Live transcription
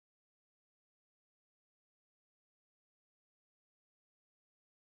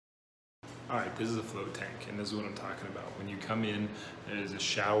All right, this is a float tank, and this is what I'm talking about. When you come in, there's a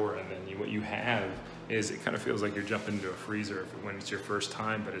shower, and then what you have is it kind of feels like you're jumping into a freezer when it's your first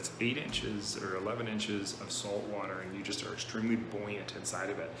time, but it's 8 inches or 11 inches of salt water, and you just are extremely buoyant inside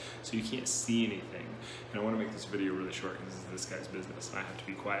of it, so you can't see anything. And I want to make this video really short because this is this guy's business, and I have to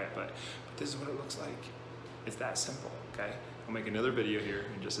be quiet, but this is what it looks like. It's that simple, okay? I'll make another video here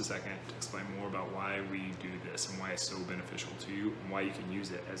in just a second to explain more about why we do this and why it's so beneficial to you and why you can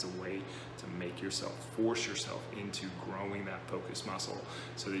use it as a way to make yourself, force yourself into growing that focus muscle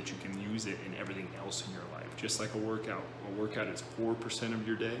so that you can use it in everything else in your life. Just like a workout. A workout is 4% of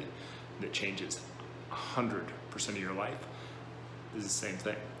your day that changes 100% of your life. This is the same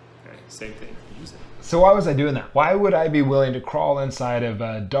thing. Okay, same thing, use it. So why was I doing that? Why would I be willing to crawl inside of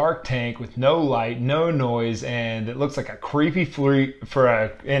a dark tank with no light, no noise, and it looks like a creepy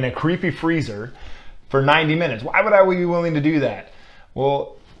in a creepy freezer for 90 minutes? Why would I be willing to do that?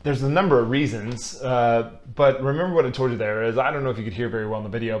 Well, there's a number of reasons, but remember what I told you there is, I don't know if you could hear very well in the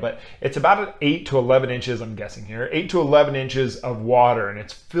video, but it's about 8 to 11 inches, I'm guessing here, 8 to 11 inches of water, and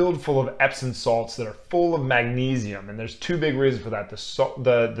it's filled full of Epsom salts that are full of magnesium, and there's two big reasons for that.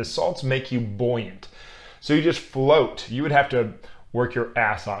 The salts make you buoyant, so you just float. You would have to work your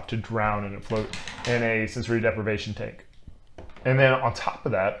ass off to drown in a float in a sensory deprivation tank. And then on top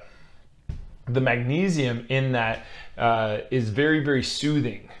of that, the magnesium in that is very, very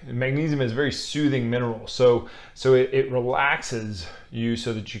soothing. Magnesium is a very soothing mineral, so it relaxes you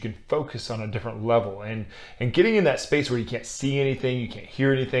so that you can focus on a different level. And getting in that space where you can't see anything, you can't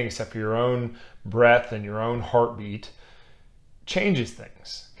hear anything except for your own breath and your own heartbeat changes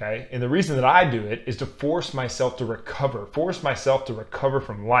things, okay? And the reason that I do it is to force myself to recover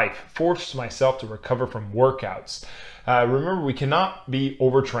from life, force myself to recover from workouts. Remember, we cannot be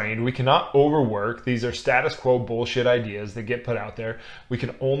overtrained. We cannot overwork. These are status quo bullshit ideas that get put out there. We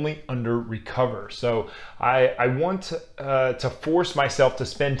can only under-recover. So I want to force myself to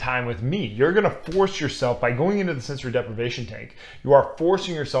spend time with me. You're going to force yourself by going into the sensory deprivation tank. You are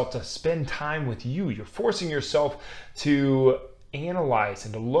forcing yourself to spend time with you. You're forcing yourself to analyze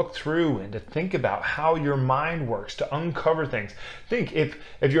and to look through and to think about how your mind works, to uncover things. Think if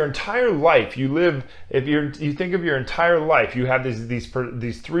your entire life you think of your entire life, you have these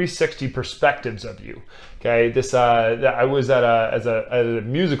 360 perspectives of you. Okay, I was at a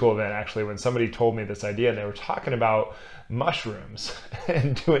musical event actually when somebody told me this idea, and they were talking about mushrooms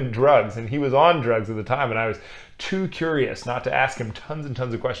and doing drugs, and he was on drugs at the time, and I was too curious not to ask him tons and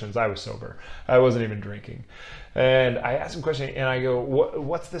tons of questions. I was sober. I wasn't even drinking. And I asked him a question, and I go,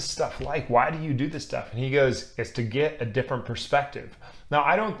 what's this stuff like? Why do you do this stuff? And he goes, it's to get a different perspective. Now,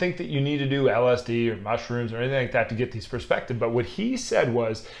 I don't think that you need to do LSD or mushrooms or anything like that to get these perspectives, but what he said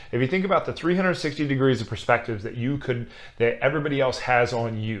was, if you think about the 360 degrees of perspectives that everybody else has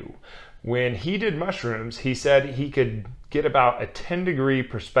on you, when he did mushrooms, he said he could get about a 10-degree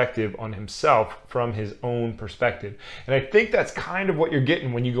perspective on himself from his own perspective. And I think that's kind of what you're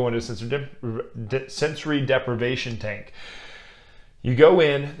getting when you go into a sensory deprivation tank. You go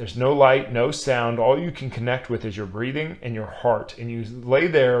in, there's no light, no sound. All you can connect with is your breathing and your heart. And you lay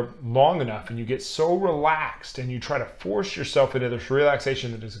there long enough and you get so relaxed and you try to force yourself into this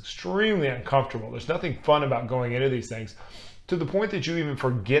relaxation that is extremely uncomfortable. There's nothing fun about going into these things, to the point that you even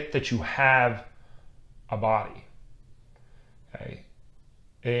forget that you have a body. Okay?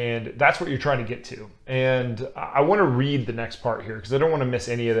 And that's what you're trying to get to. And I want to read the next part here because I don't want to miss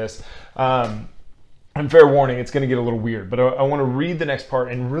any of this. And fair warning, it's going to get a little weird, but I want to read the next part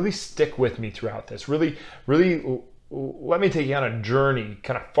and really stick with me throughout this. Really let me take you on a journey,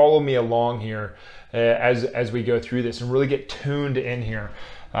 kind of follow me along here as we go through this and really get tuned in here.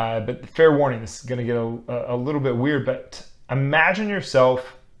 But fair warning, this is going to get a little bit weird, but imagine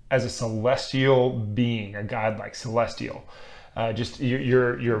yourself as a celestial being, a godlike celestial. Just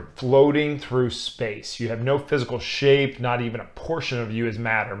you're floating through space. You have no physical shape. Not even a portion of you is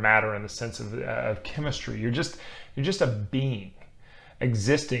matter in the sense of chemistry. You're just a being,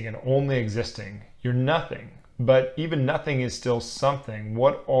 existing and only existing. You're nothing, but even nothing is still something.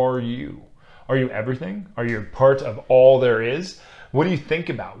 What are you? Are you everything? Are you part of all there is? What do you think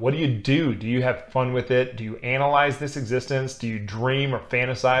about? What do you do? Do you have fun with it? Do you analyze this existence? Do you dream or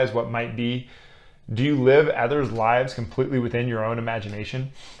fantasize what might be? Do you live others' lives completely within your own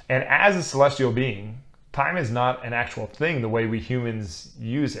imagination? And as a celestial being, time is not an actual thing the way we humans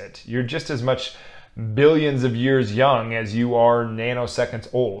use it. You're just as much billions of years young as you are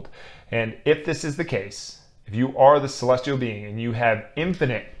nanoseconds old. And if this is the case, if you are the celestial being and you have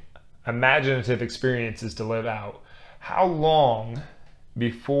infinite imaginative experiences to live out, how long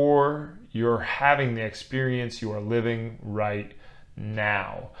before you're having the experience you are living right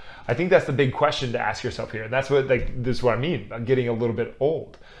now? I think that's the big question to ask yourself here. And that's what, like, this is what I mean about getting a little bit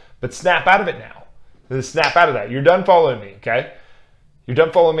old. But snap out of it now. Snap out of that. You're done following me, okay? You're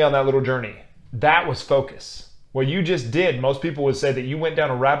done following me on that little journey. That was focus. What you just did, most people would say that you went down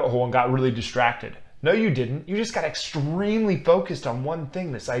a rabbit hole and got really distracted. No, you didn't. You just got extremely focused on one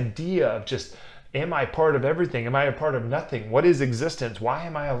thing, this idea of just, am I part of everything? Am I a part of nothing? What is existence? Why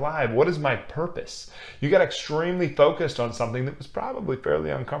am I alive? What is my purpose? You got extremely focused on something that was probably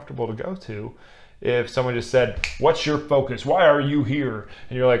fairly uncomfortable to go to. If someone just said, what's your focus? Why are you here?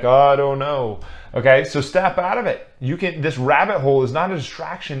 And you're like, oh, I don't know. Okay, so step out of it. This rabbit hole is not a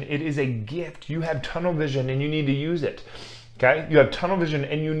distraction. It is a gift. You have tunnel vision and you need to use it. Okay, you have tunnel vision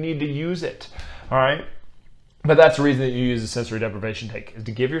and you need to use it. All right. But that's the reason that you use a sensory deprivation tank, is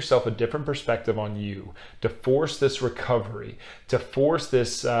to give yourself a different perspective on you, to force this recovery, to force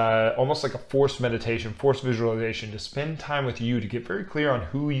this almost like a forced meditation, forced visualization, to spend time with you, to get very clear on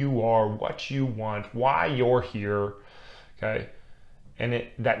who you are, what you want, why you're here, okay? And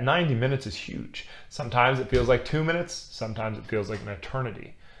that 90 minutes is huge. Sometimes it feels like 2 minutes, sometimes it feels like an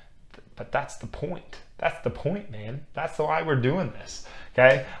eternity. But that's the point. That's the point, man. That's why we're doing this.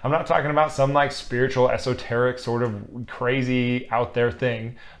 Okay, I'm not talking about some like spiritual, esoteric, sort of crazy out there thing.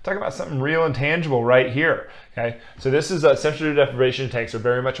 I'm talking about something real and tangible right here. Okay, so this is sensory deprivation tanks are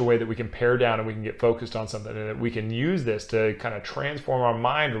very much a way that we can pare down and we can get focused on something, and that we can use this to kind of transform our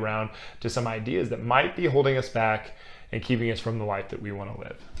mind around to some ideas that might be holding us back and keeping us from the life that we want to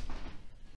live.